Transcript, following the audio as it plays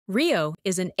REO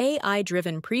is an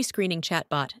AI-driven pre-screening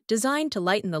chatbot designed to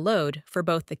lighten the load for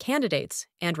both the candidates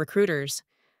and recruiters.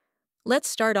 Let's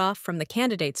start off from the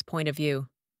candidate's point of view.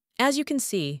 As you can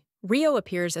see, REO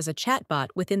appears as a chatbot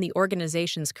within the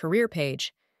organization's career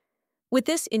page. With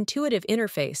this intuitive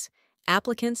interface,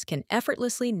 applicants can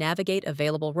effortlessly navigate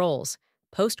available roles,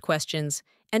 post questions,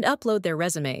 and upload their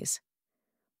resumes.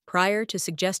 Prior to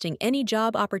suggesting any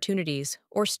job opportunities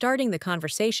or starting the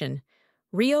conversation,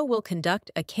 REO will conduct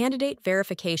a candidate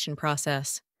verification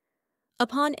process.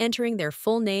 Upon entering their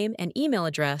full name and email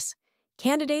address,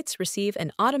 candidates receive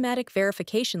an automatic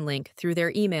verification link through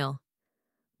their email.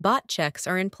 Bot checks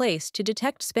are in place to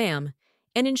detect spam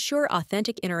and ensure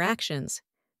authentic interactions,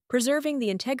 preserving the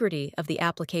integrity of the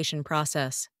application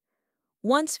process.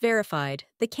 Once verified,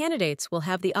 the candidates will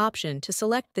have the option to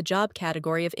select the job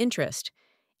category of interest,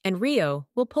 and REO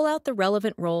will pull out the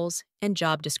relevant roles and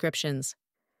job descriptions.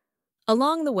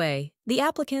 Along the way, the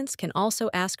applicants can also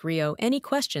ask REO any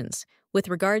questions with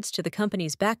regards to the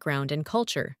company's background and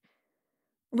culture.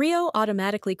 REO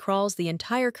automatically crawls the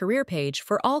entire career page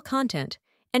for all content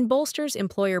and bolsters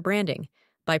employer branding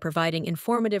by providing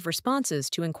informative responses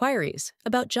to inquiries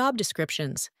about job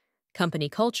descriptions, company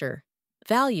culture,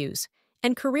 values,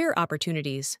 and career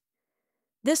opportunities.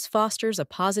 This fosters a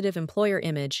positive employer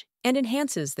image and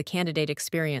enhances the candidate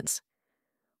experience.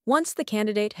 Once the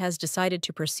candidate has decided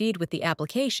to proceed with the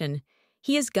application,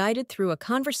 he is guided through a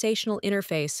conversational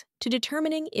interface to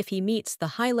determining if he meets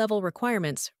the high-level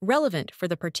requirements relevant for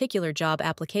the particular job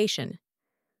application.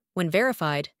 When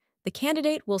verified, the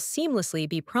candidate will seamlessly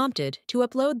be prompted to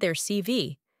upload their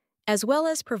CV, as well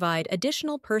as provide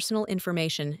additional personal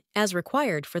information as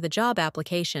required for the job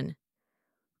application.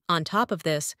 On top of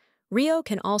this, REO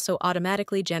can also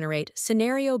automatically generate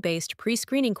scenario-based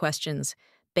pre-screening questions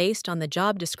based on the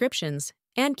job descriptions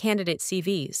and candidate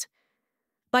CVs.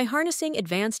 By harnessing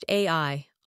advanced AI,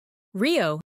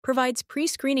 REO provides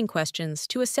pre-screening questions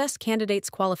to assess candidates'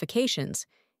 qualifications,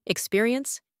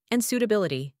 experience, and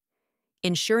suitability,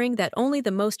 ensuring that only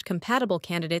the most compatible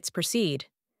candidates proceed.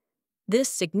 This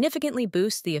significantly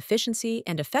boosts the efficiency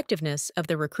and effectiveness of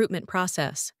the recruitment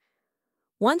process.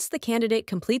 Once the candidate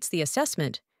completes the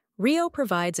assessment, REO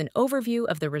provides an overview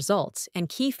of the results and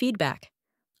key feedback,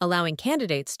 allowing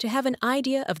candidates to have an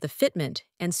idea of the fitment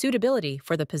and suitability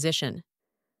for the position.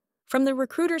 From the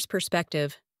recruiter's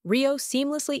perspective, REO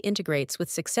seamlessly integrates with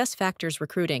SuccessFactors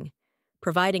recruiting,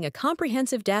 providing a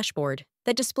comprehensive dashboard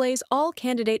that displays all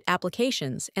candidate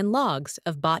applications and logs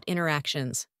of bot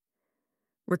interactions.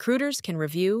 Recruiters can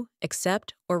review,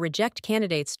 accept, or reject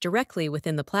candidates directly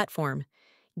within the platform,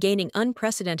 gaining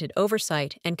unprecedented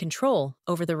oversight and control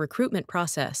over the recruitment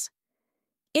process.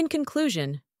 In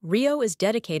conclusion, REO is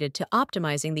dedicated to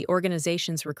optimizing the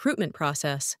organization's recruitment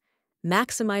process,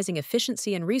 maximizing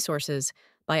efficiency and resources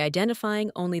by identifying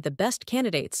only the best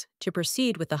candidates to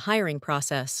proceed with the hiring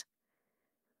process.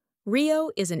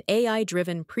 REO is an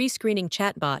AI-driven pre-screening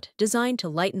chatbot designed to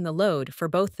lighten the load for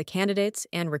both the candidates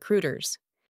and recruiters.